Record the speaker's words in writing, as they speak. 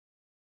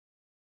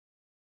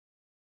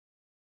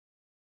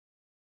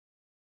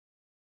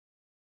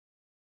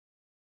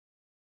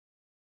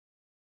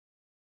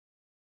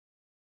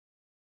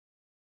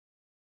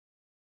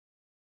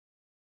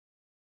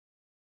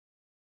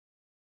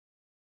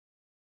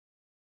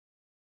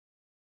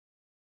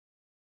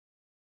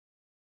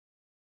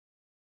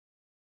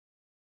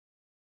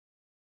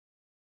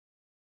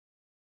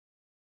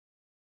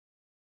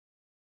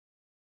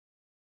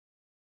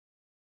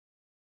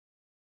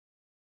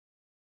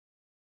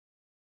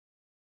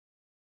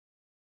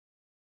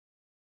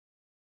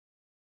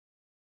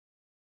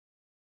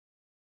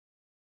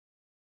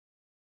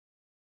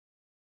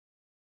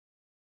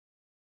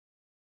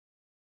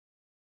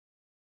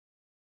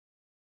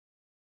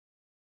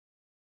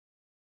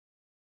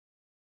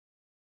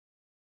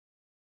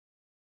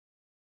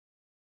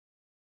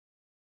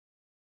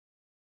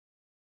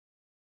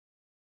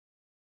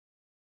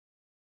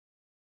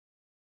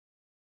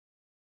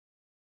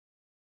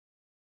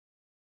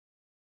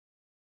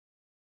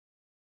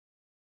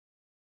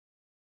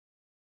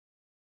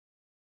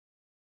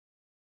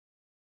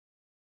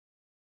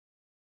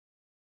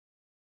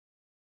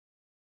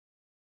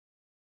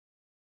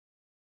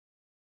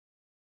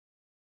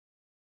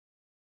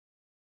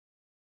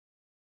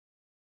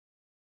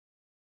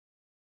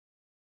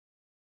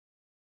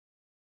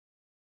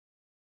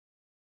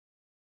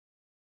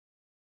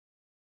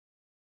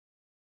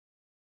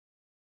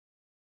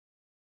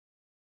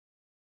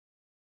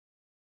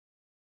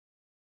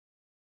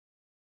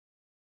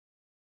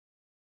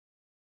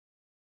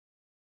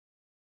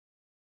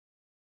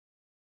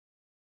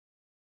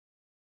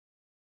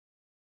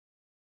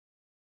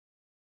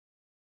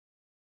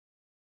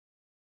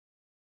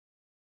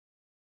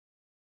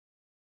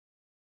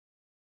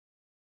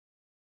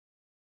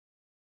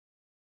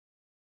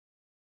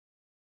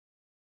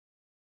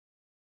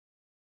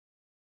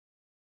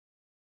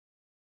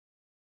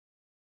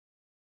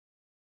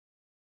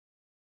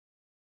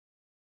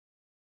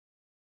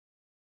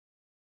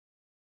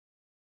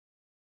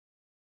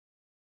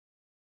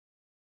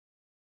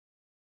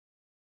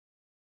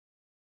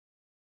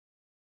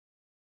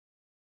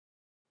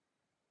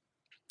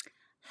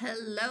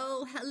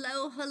Hello,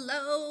 hello,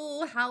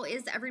 hello. How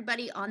is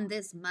everybody on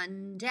this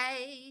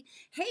Monday?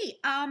 Hey,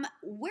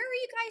 where are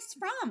you guys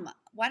from?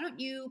 Why don't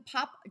you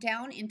pop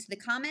down into the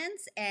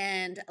comments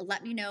and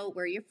let me know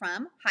where you're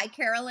from. Hi,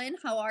 Carolyn.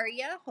 How are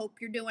you? Hope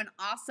you're doing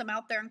awesome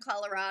out there in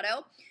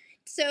Colorado.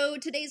 So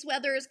today's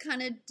weather is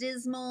kind of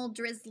dismal,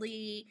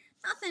 drizzly,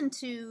 nothing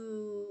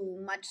too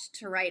much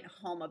to write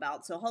home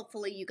about. So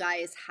hopefully you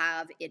guys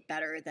have it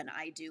better than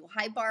I do.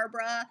 Hi,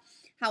 Barbara.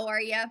 How are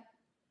you?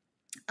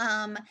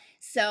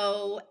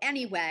 So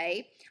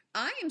anyway,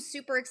 I am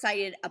super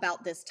excited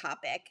about this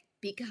topic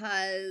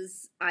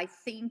because I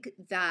think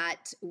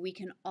that we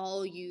can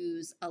all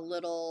use a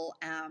little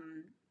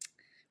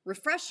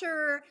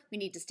refresher. We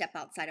need to step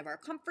outside of our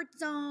comfort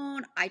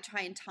zone. I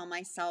try and tell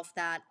myself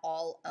that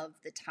all of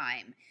the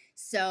time.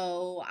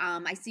 So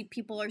I see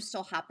people are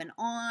still hopping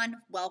on.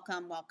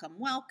 Welcome, welcome,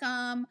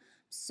 welcome.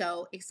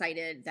 So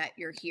excited that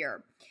you're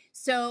here.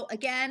 So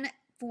again,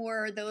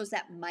 for those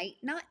that might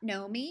not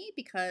know me,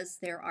 because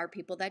there are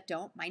people that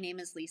don't, my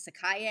name is Lisa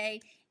Kaye,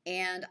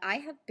 and I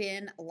have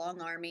been long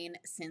arming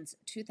since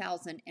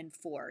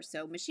 2004.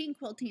 So machine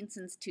quilting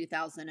since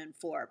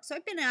 2004. So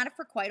I've been at it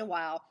for quite a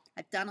while.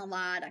 I've done a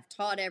lot. I've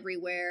taught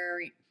everywhere,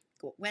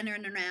 went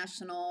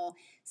international.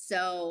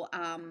 So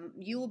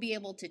you will be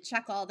able to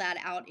check all that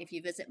out if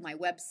you visit my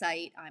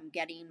website. I'm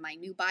getting my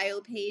new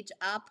bio page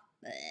up.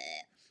 I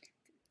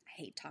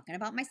hate talking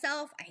about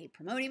myself. I hate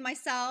promoting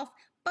myself.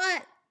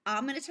 But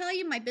I'm going to tell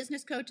you, my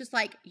business coach is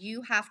like,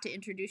 you have to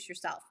introduce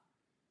yourself.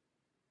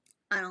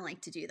 I don't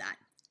like to do that.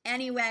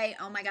 Anyway,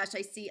 oh my gosh,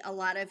 I see a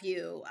lot of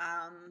you.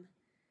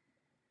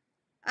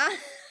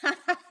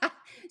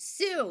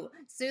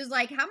 Sue's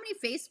like, how many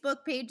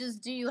Facebook pages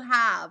do you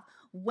have?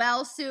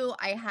 Well, Sue,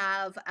 I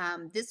have,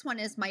 this one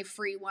is my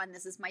free one.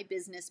 This is my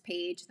business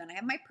page. Then I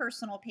have my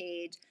personal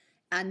page.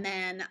 And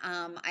then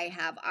I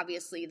have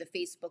obviously the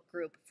Facebook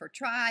group for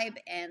Tribe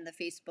and the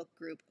Facebook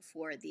group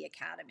for the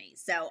Academy.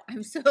 So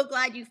I'm so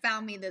glad you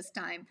found me this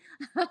time.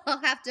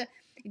 I'll have to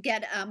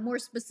get more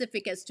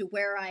specific as to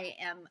where I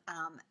am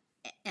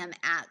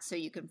at so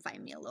you can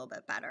find me a little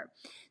bit better.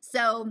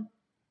 So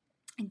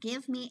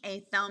give me a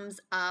thumbs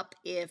up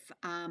if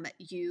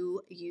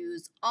you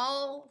use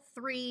all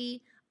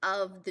three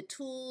of the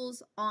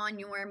tools on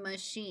your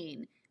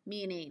machine,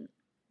 meaning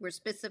we're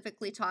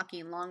specifically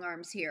talking long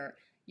arms here.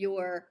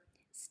 Your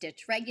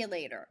stitch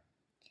regulator,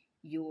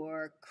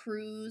 your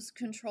cruise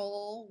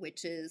control,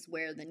 which is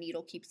where the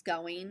needle keeps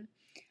going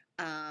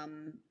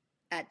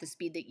at the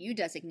speed that you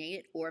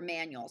designate, or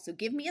manual. So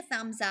give me a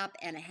thumbs up,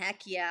 and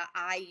heck yeah,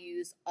 I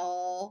use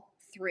all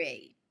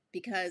three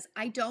because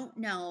I don't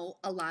know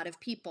a lot of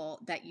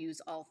people that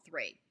use all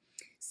three.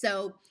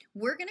 So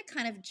we're going to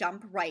kind of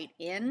jump right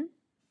in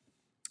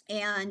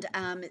and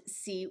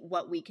see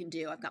what we can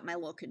do. I've got my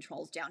little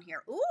controls down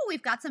here. Ooh,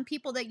 we've got some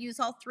people that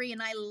use all three,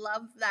 and I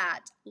love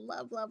that.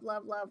 Love, love,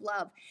 love, love,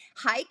 love.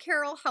 Hi,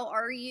 Carol. How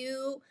are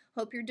you?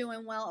 Hope you're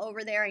doing well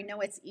over there. I know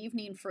it's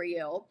evening for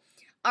you.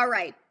 All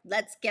right,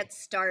 let's get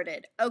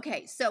started.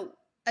 Okay, so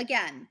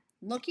again,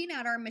 looking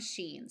at our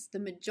machines, the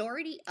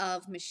majority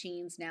of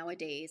machines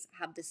nowadays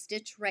have the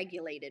stitch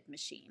regulated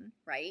machine,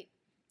 right?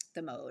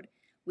 The mode.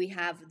 We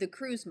have the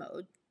cruise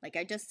mode. Like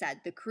I just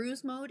said, the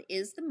cruise mode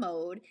is the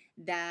mode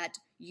that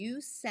you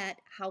set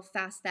how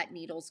fast that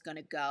needle's going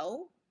to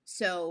go.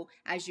 So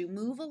as you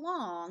move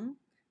along,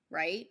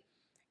 right,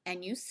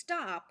 and you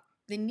stop,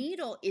 the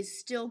needle is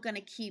still going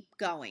to keep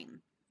going.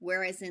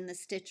 Whereas in the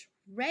stitch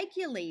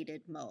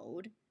regulated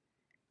mode,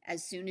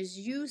 as soon as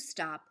you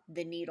stop,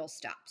 the needle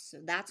stops. So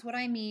that's what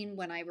I mean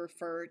when I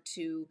refer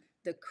to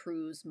the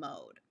cruise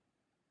mode.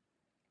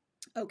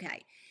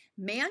 Okay,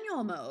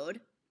 manual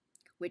mode,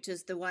 which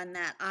is the one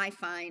that I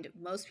find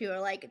most people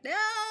are like, no,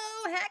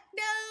 heck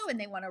no, and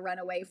they want to run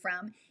away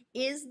from,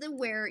 is the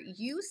where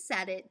you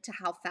set it to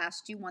how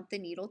fast you want the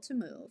needle to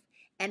move,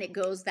 and it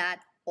goes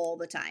that all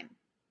the time.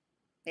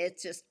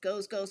 It just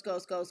goes, goes,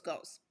 goes, goes,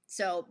 goes.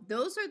 So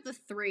those are the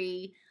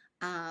three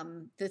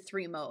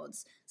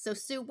modes. So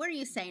Sue, what are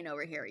you saying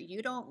over here?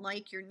 You don't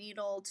like your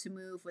needle to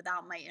move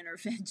without my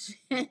intervention.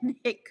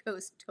 It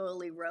goes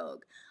totally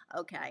rogue.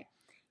 Okay.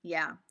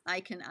 Yeah, I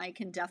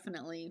can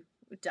definitely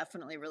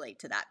relate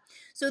to that.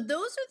 So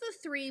those are the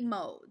three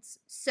modes.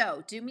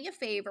 So do me a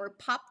favor,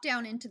 pop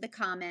down into the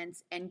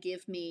comments and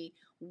give me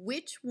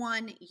which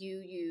one you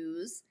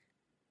use.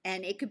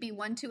 And it could be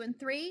 1, 2, and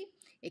 3.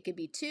 It could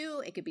be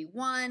 2. It could be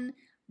 1,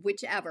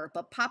 whichever.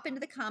 But pop into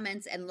the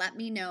comments and let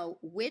me know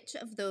which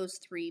of those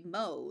three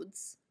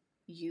modes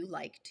you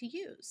like to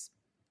use.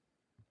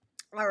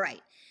 All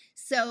right.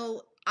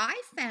 So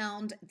I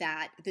found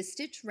that the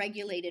stitch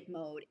regulated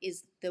mode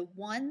is the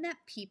one that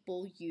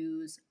people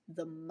use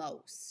the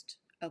most.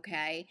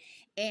 Okay.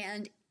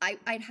 And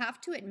I'd have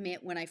to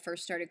admit, when I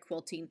first started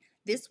quilting,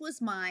 this was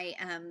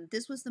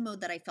the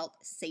mode that I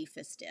felt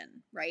safest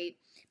in, right?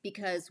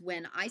 Because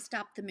when I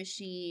stopped the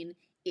machine,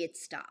 it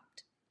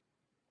stopped.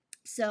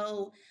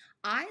 So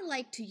I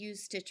like to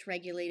use stitch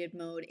regulated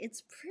mode.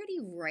 It's pretty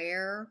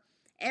rare.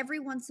 Every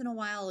once in a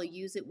while I'll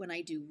use it when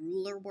I do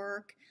ruler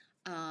work.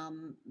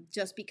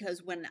 just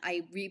because when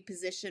I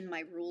reposition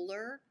my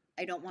ruler,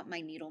 I don't want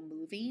my needle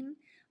moving.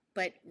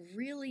 But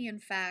really, in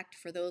fact,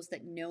 for those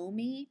that know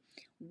me,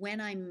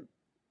 when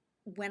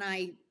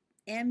I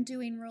am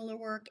doing ruler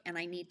work and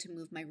I need to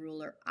move my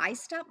ruler, I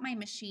stop my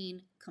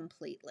machine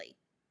completely,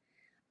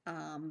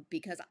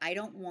 because I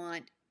don't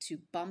want to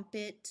bump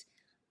it,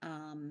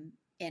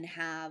 and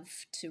have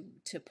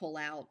to pull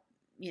out,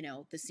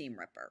 the seam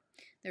ripper.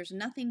 There's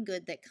nothing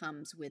good that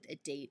comes with a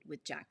date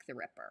with Jack the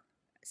Ripper.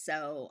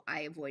 So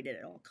I avoid it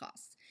at all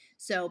costs.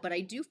 So, but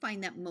I do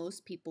find that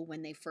most people,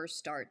 when they first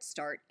start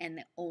and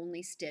they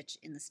only stitch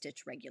in the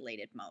stitch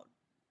regulated mode.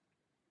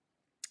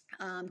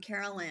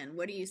 Carolyn,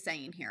 what are you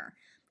saying here?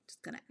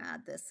 Just going to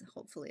add this.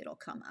 Hopefully it'll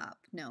come up.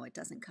 No, it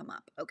doesn't come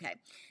up. Okay.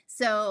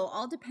 So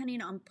all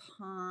depending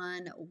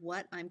upon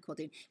what I'm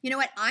quilting. You know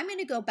what? I'm going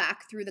to go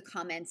back through the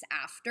comments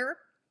after.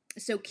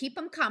 So keep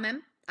them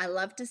coming. I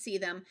love to see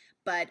them.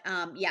 But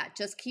yeah,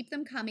 just keep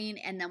them coming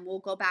and then we'll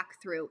go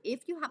back through.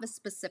 If you have a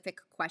specific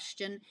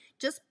question,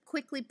 just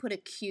quickly put a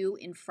Q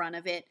in front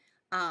of it,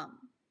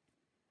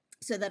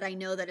 so that I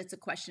know that it's a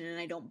question and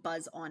I don't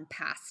buzz on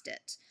past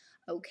it.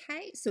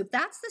 Okay, so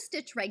that's the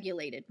stitch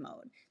regulated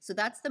mode. So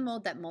that's the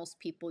mode that most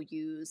people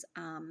use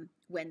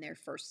when they're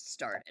first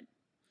started.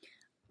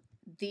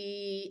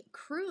 The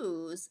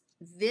cruise,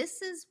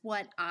 this is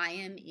what I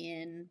am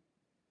in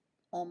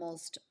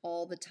almost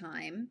all the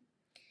time.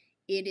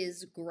 It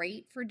is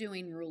great for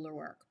doing ruler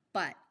work,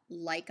 but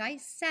like I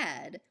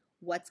said,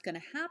 what's going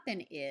to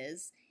happen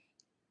is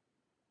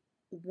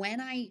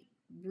when I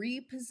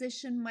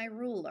reposition my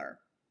ruler,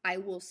 I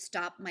will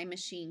stop my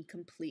machine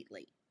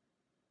completely.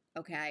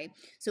 Okay.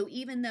 So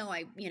even though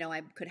I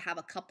could have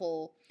a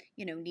couple,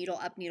 needle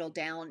up, needle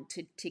down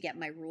to get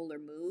my ruler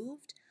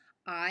moved,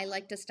 I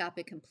like to stop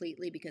it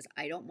completely because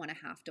I don't want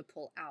to have to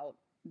pull out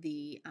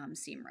the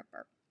seam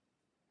ripper.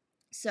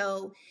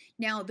 So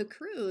now the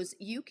cruise,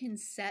 you can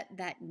set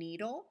that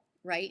needle,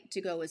 right,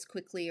 to go as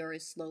quickly or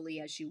as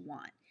slowly as you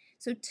want.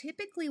 So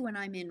typically when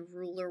I'm in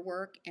ruler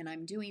work and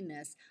I'm doing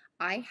this,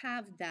 I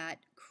have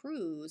that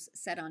cruise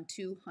set on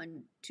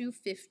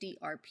 250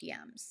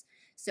 RPMs.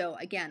 So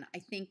again, I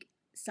think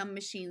some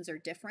machines are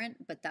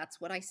different, but that's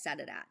what I set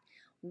it at.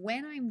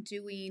 When I'm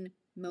doing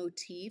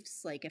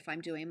motifs, like if I'm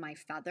doing my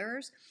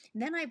feathers,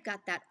 then I've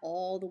got that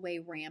all the way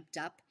ramped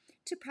up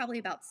to probably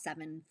about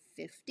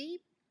 750.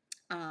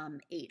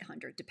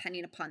 800,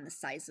 depending upon the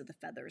size of the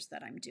feathers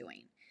that I'm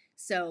doing.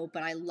 So,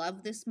 but I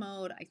love this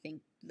mode. I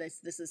think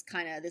this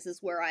is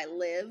where I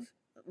live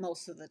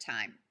most of the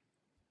time.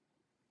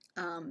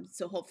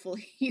 So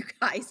hopefully you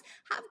guys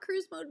have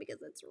cruise mode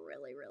because it's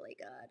really, really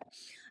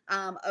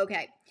good.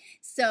 Okay,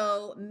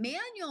 so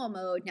manual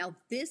mode. Now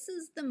this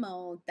is the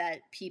mode that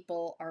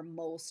people are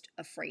most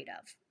afraid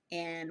of.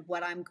 And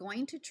what I'm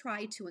going to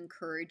try to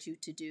encourage you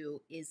to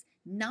do is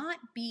not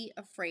be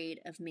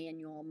afraid of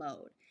manual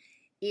mode.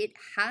 It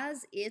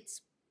has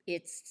its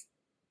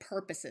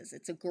purposes.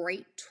 It's a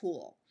great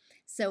tool.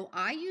 So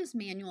I use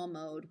manual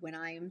mode when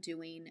I am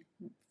doing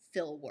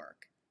fill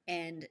work,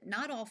 and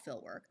not all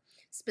fill work,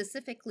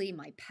 specifically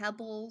my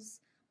pebbles,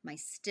 my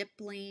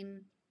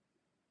stippling,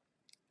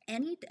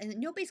 and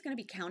nobody's going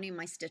to be counting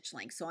my stitch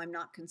length, so I'm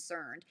not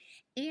concerned.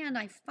 And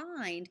I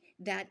find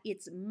that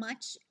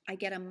I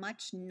get a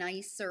much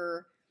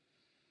nicer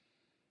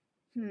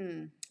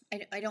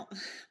I don't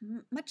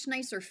much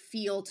nicer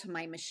feel to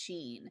my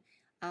machine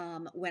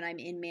when I'm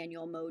in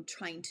manual mode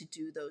trying to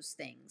do those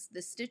things.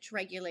 The stitch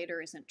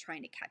regulator isn't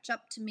trying to catch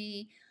up to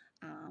me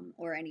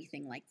or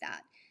anything like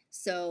that.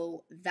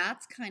 So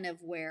that's kind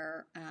of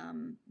where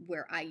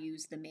I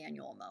use the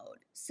manual mode.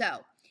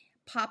 So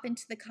pop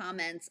into the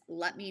comments,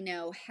 let me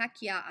know. Heck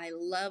yeah, I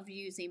love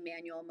using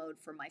manual mode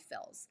for my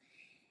fills.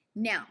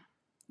 Now,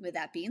 with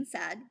that being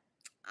said,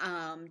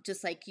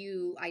 just like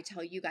I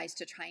tell you guys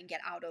to try and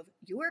get out of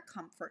your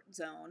comfort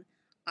zone,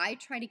 I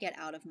try to get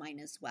out of mine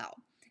as well.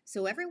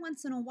 So every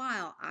once in a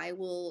while, I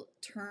will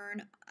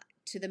turn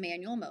to the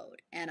manual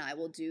mode and I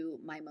will do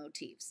my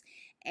motifs.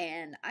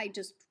 And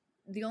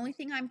the only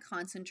thing I'm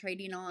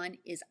concentrating on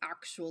is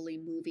actually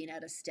moving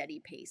at a steady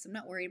pace. I'm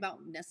not worried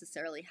about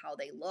necessarily how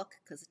they look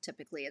because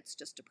typically it's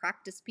just a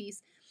practice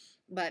piece,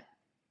 but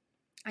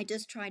I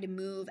just try to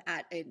move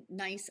at a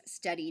nice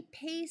steady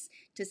pace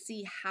to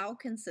see how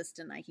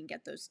consistent I can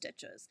get those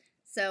stitches.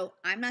 So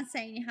I'm not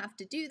saying you have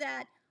to do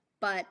that,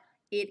 but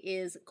it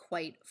is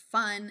quite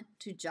fun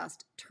to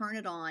just turn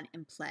it on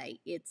and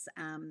play. It's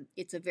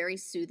a very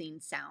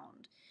soothing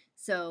sound.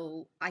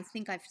 So I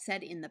think I've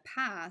said in the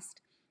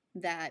past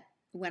that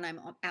when I'm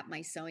at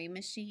my sewing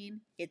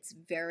machine, it's a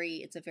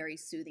very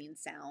soothing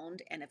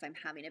sound. And if I'm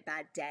having a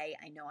bad day,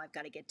 I know I've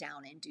got to get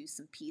down and do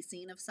some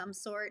piecing of some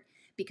sort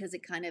because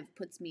it kind of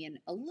puts me in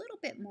a little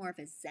bit more of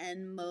a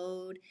Zen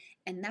mode.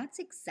 And that's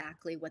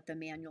exactly what the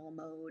manual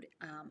mode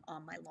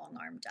on my long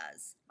arm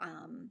does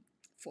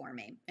for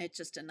me. It's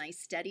just a nice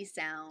steady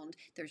sound.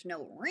 There's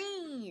no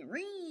ring,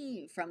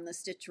 ring from the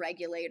stitch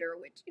regulator,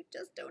 which you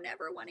just don't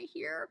ever want to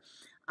hear.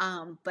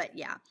 But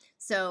yeah,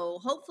 so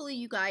hopefully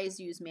you guys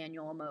use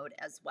manual mode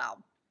as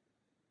well.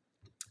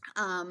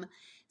 Um,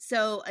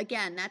 so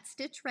again, that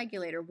stitch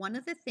regulator, one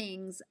of the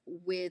things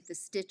with the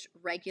stitch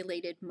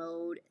regulated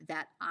mode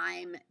that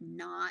I'm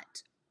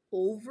not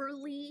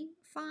overly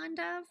fond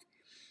of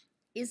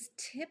is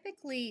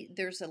typically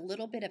there's a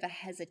little bit of a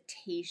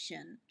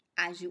hesitation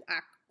as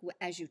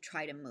you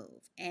try to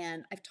move.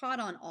 And I've taught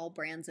on all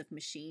brands of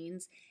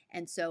machines,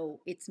 and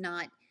so it's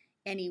not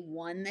any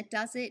one that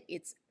does it.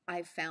 It's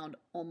I've found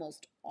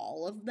almost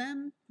all of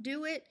them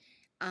do it.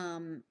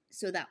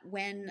 So that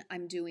when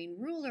I'm doing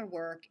ruler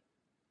work,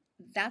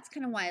 that's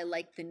kind of why I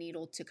like the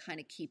needle to kind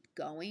of keep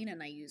going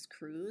and I use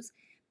cruise,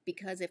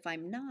 because if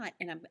I'm not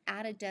and I'm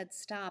at a dead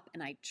stop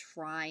and I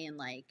try and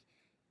like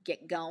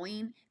get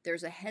going,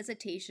 there's a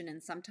hesitation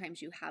and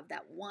sometimes you have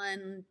that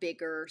one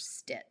bigger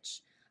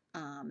stitch.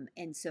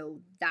 And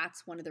so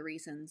that's one of the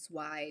reasons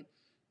why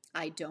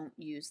I don't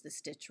use the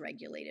stitch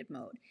regulated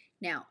mode.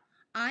 Now,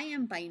 I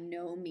am by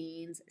no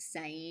means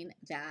saying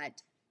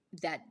that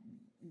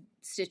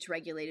stitch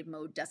regulated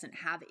mode doesn't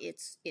have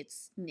its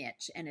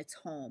niche and its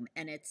home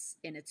and its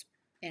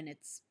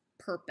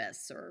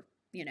purpose, or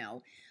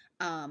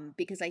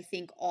because I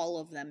think all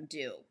of them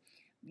do.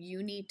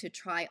 You need to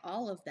try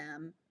all of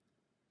them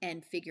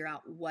and figure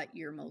out what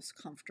you're most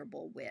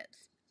comfortable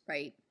with,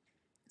 right?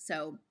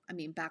 So, I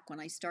mean, back when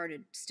I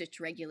started, stitch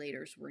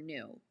regulators were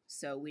new.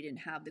 So we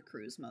didn't have the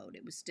cruise mode.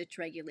 It was stitch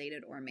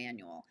regulated or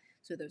manual.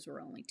 So those were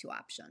only two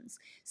options.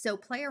 So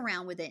play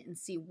around with it and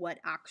see what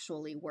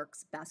actually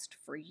works best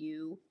for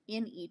you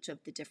in each of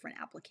the different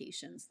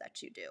applications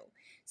that you do.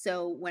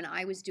 So when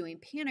I was doing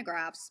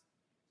pantographs,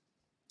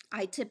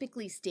 I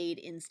typically stayed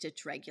in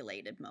stitch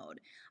regulated mode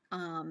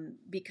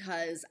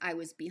because I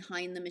was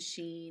behind the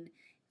machine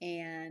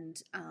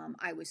and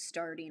I was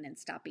starting and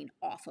stopping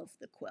off of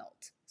the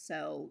quilt.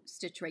 So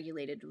stitch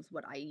regulated was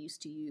what I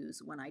used to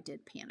use when I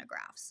did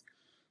pantographs.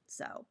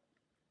 So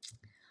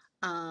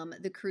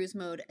the cruise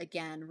mode,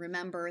 again,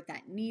 remember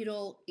that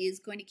needle is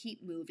going to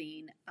keep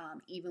moving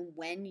even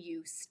when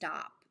you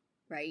stop,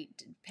 right?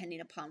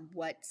 Depending upon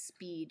what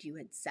speed you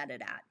had set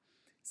it at.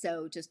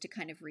 So just to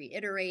kind of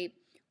reiterate,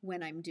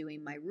 when I'm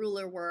doing my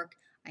ruler work,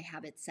 I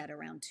have it set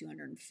around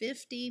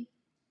 250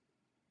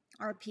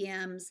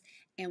 RPMs,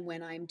 and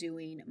when I'm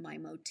doing my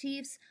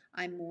motifs,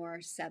 I'm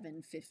more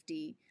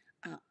 750,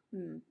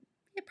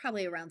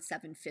 probably around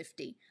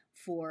 750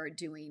 for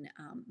doing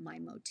my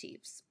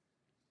motifs.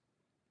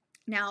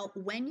 Now,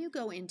 when you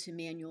go into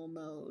manual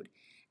mode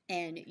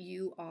and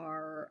you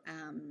are,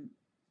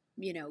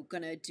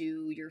 going to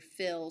do your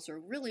fills or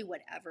really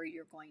whatever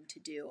you're going to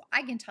do,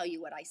 I can tell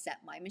you what I set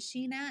my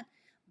machine at,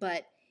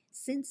 but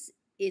since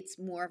it's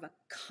more of a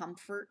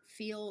comfort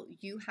feel,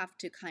 you have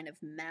to kind of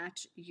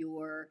match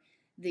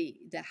the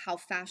how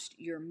fast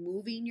you're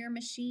moving your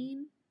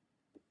machine,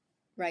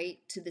 right,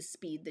 to the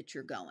speed that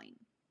you're going.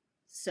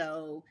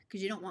 So,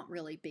 because you don't want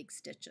really big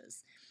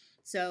stitches.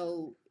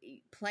 So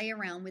play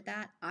around with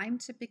that. I'm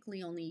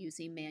typically only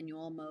using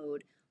manual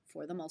mode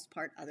for the most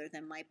part, other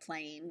than my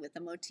playing with the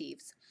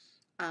motifs.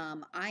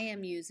 I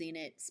am using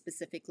it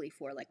specifically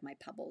for like my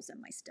pebbles and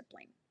my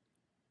stippling.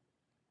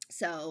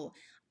 So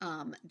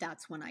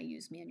that's when I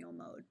use manual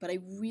mode. But I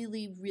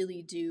really,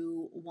 really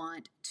do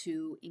want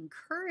to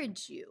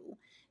encourage you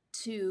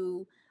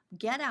to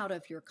get out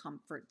of your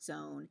comfort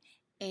zone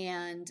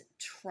and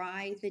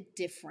try the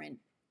different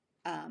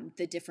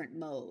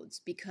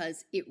modes,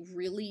 because it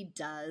really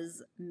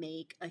does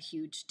make a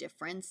huge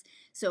difference.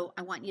 So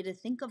I want you to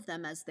think of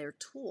them as their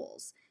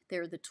tools.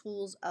 They're the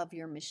tools of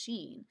your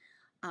machine.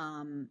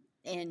 And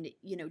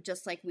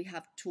just like we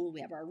have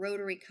our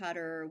rotary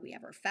cutter, we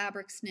have our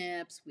fabric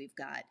snips, we've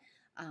got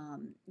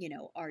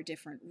our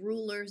different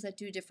rulers that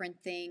do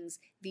different things.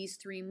 These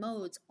three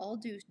modes all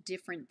do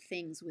different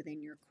things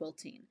within your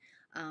quilting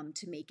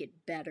to make it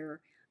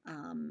better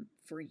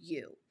for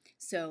you.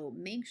 So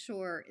make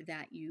sure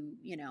that you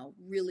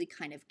really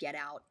kind of get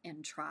out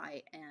and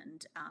try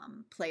and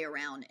play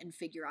around and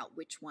figure out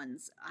which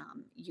ones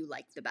you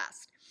like the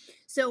best.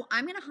 So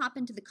I'm going to hop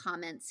into the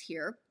comments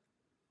here.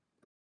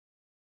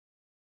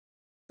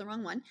 The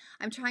wrong one.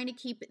 I'm trying to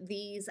keep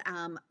these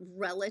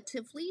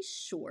relatively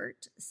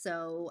short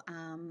so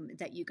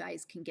that you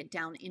guys can get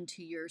down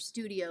into your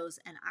studios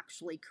and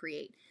actually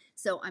create.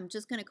 So I'm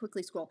just going to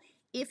quickly scroll.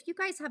 If you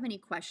guys have any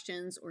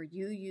questions or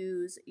you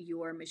use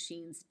your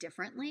machines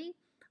differently,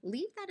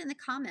 leave that in the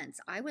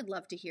comments. I would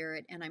love to hear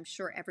it, and I'm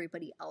sure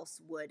everybody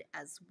else would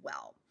as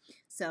well.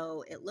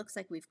 So it looks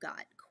like we've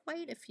got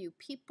quite a few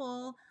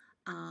people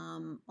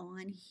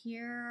on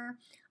here.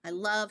 I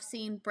love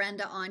seeing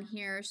Brenda on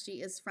here.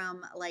 She is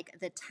from like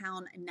the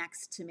town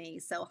next to me.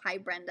 So hi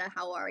Brenda,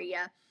 how are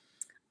you?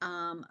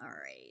 All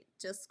right,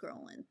 just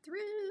scrolling through.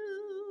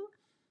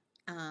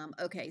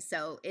 Okay,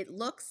 so it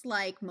looks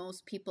like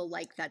most people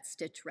like that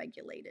stitch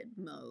regulated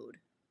mode.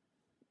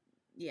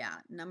 Yeah,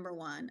 number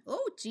one.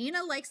 Oh,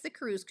 Gina likes the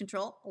cruise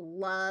control.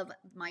 Love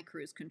my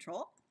cruise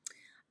control.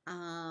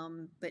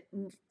 But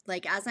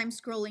like as I'm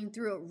scrolling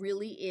through, it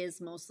really is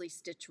mostly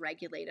stitch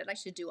regulated. I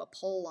should do a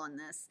poll on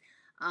this.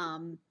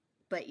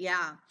 But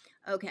yeah,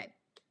 okay.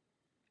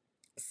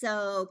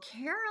 So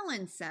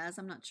Carolyn says,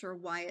 I'm not sure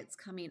why it's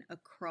coming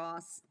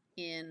across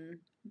in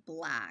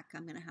black.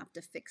 I'm going to have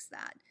to fix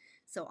that.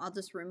 So I'll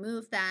just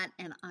remove that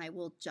and I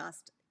will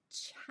just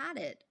chat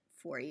it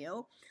for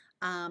you.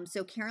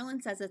 So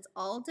Carolyn says it's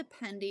all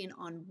depending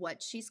on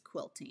what she's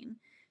quilting.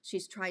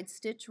 She's tried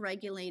stitch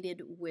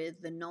regulated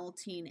with the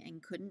Nultine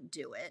and couldn't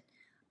do it.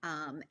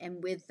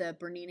 And with the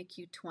Bernina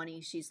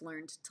Q20, she's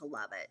learned to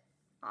love it.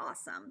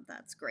 Awesome.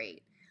 That's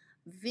great.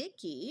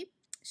 Vicky,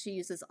 she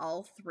uses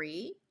all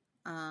three.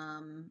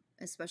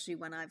 Especially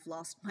when I've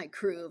lost my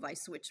groove, I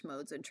switch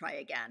modes and try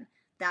again.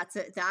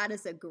 That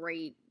is a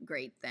great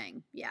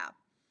thing. Yeah.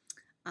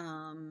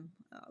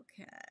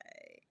 Okay.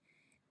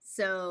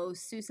 So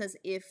Sue says,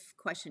 if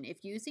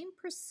using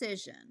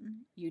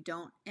precision, you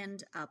don't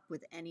end up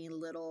with any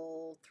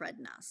little thread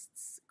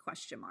nests, ?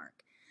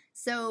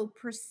 So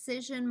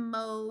precision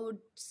mode,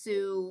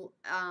 Sue,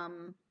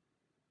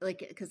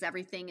 like, because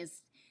everything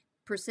is,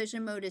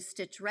 precision mode is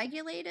stitch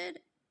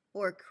regulated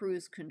or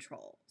cruise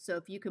control. So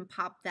if you can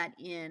pop that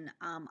in,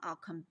 I'll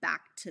come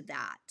back to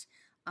that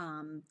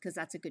because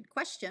that's a good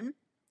question.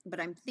 But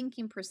I'm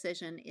thinking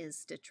precision is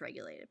stitch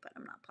regulated, but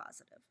I'm not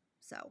positive.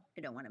 So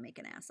I don't want to make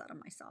an ass out of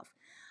myself.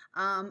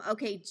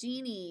 Okay,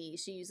 Jeannie,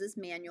 she uses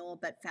manual,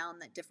 but found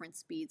that different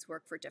speeds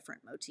work for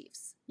different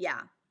motifs.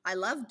 Yeah, I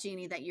love,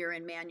 Jeannie, that you're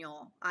in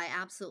manual. I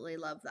absolutely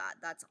love that.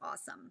 That's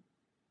awesome.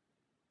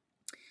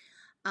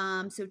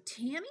 So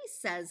Tammy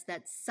says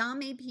that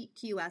some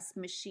APQS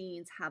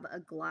machines have a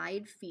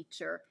glide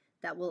feature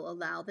that will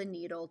allow the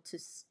needle to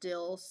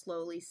still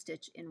slowly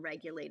stitch in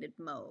regulated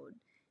mode.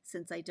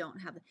 Since I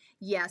don't have,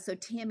 yeah, so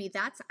Tammy,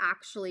 that's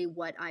actually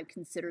what I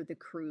consider the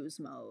cruise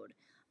mode.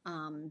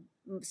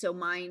 So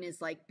mine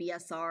is like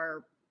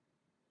BSR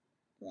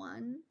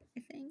 1,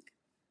 I think,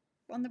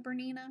 on the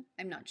Bernina.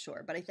 I'm not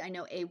sure, but I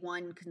know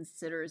A1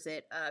 considers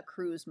it a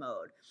cruise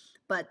mode.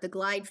 But the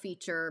glide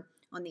feature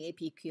on the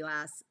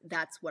APQS,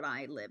 that's what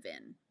I live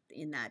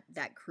in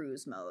that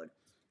cruise mode.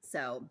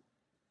 So,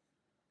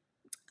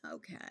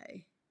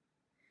 okay.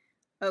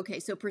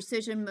 Okay, so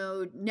precision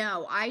mode,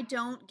 no, I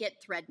don't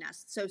get thread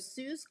nests. So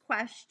Sue's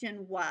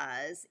question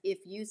was,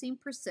 if using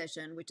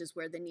precision, which is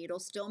where the needle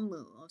still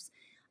moves,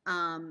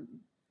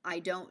 I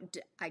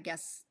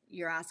guess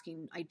you're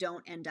asking, I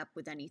don't end up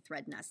with any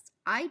thread nests.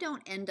 I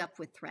don't end up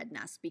with thread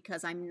nests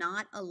because I'm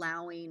not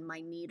allowing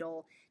my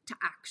needle to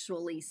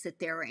actually sit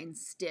there and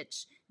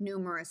stitch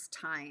numerous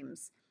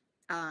times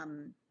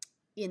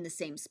in the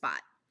same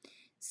spot.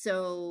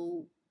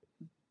 So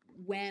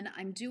when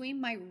I'm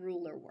doing my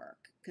ruler work,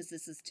 because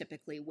this is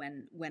typically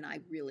when I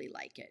really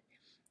like it,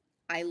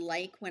 I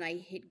like when I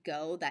hit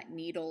go, that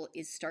needle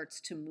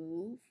starts to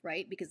move,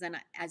 right? Because then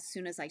as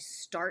soon as I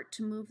start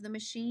to move the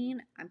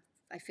machine,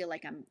 I feel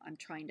like I'm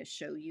trying to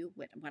show you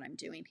what I'm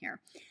doing here.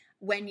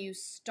 When you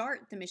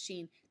start the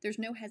machine, there's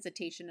no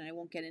hesitation and I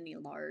won't get any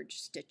large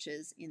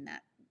stitches in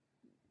that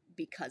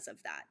because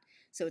of that.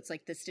 So it's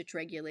like the stitch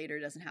regulator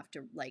doesn't have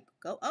to like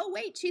go, oh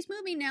wait, she's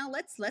moving now.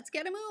 Let's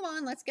get a move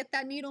on. Let's get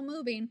that needle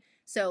moving.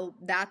 So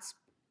that's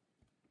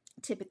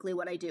typically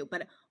what I do.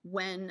 But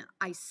when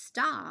I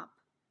stop,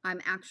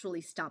 I'm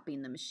actually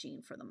stopping the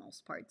machine for the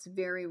most part. It's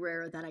very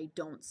rare that I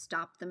don't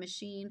stop the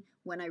machine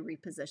when I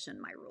reposition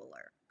my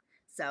ruler.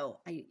 So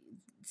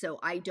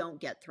I don't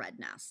get thread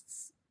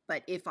nests.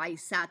 But if I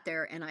sat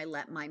there and I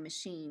let my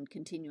machine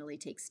continually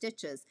take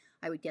stitches,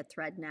 I would get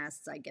thread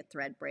nests, I get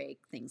thread break,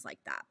 things like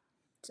that.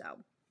 So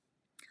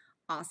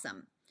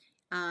awesome.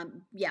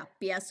 Yeah,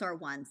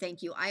 BSR1.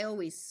 Thank you. I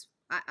always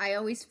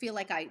feel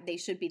like they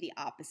should be the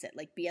opposite.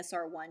 Like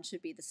BSR1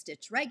 should be the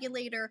stitch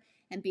regulator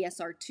and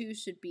BSR2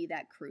 should be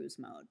that cruise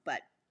mode.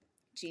 But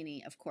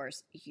Jeannie, of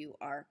course, you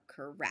are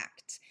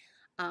correct.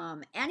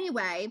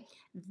 Anyway,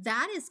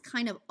 that is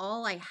kind of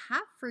all I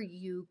have for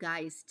you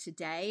guys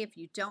today. If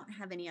you don't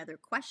have any other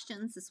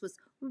questions, this was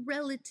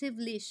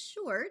relatively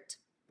short.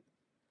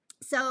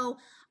 So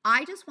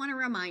I just want to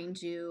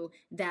remind you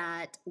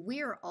that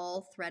we're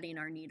all threading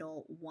our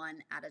needle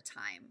one at a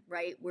time,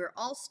 right? We're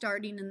all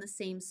starting in the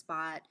same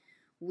spot.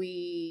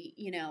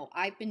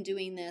 I've been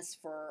doing this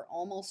for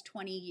almost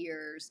 20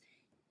 years.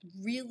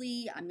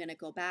 Really, I'm going to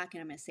go back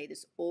and I'm going to say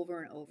this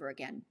over and over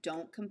again.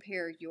 Don't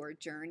compare your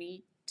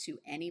journey to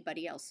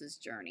anybody else's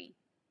journey.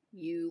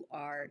 You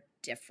are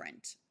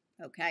different,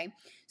 okay?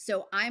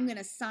 So I'm going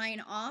to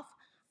sign off.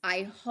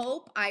 I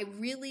hope do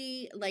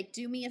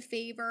me a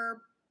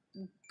favor,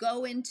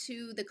 go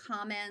into the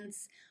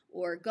comments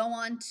or go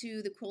on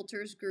to the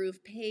Quilters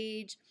Groove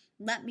page.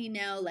 Let me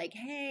know, like,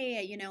 hey,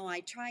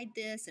 I tried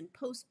this, and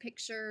post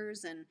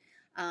pictures and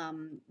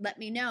let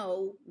me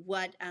know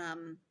what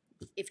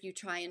if you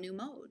try a new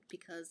mode,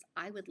 because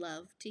I would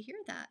love to hear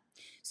that.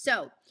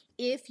 So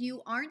if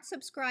you aren't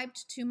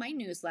subscribed to my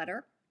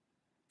newsletter,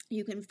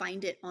 you can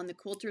find it on the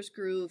Quilters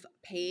Groove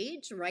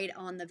page, right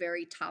on the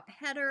very top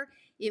header.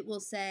 It will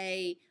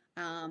say,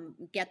 let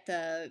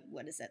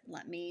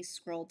me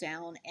scroll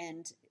down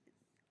and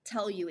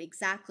tell you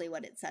exactly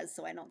what it says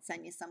so I don't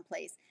send you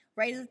someplace.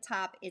 Right at the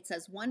top, it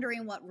says,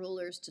 wondering what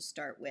rulers to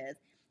start with.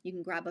 You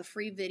can grab a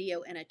free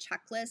video and a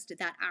checklist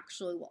that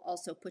actually will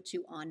also put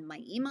you on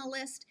my email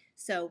list.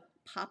 So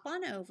pop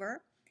on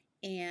over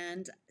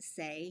and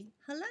say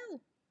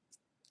hello.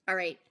 All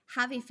right,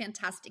 have a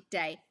fantastic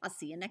day. I'll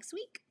see you next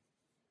week.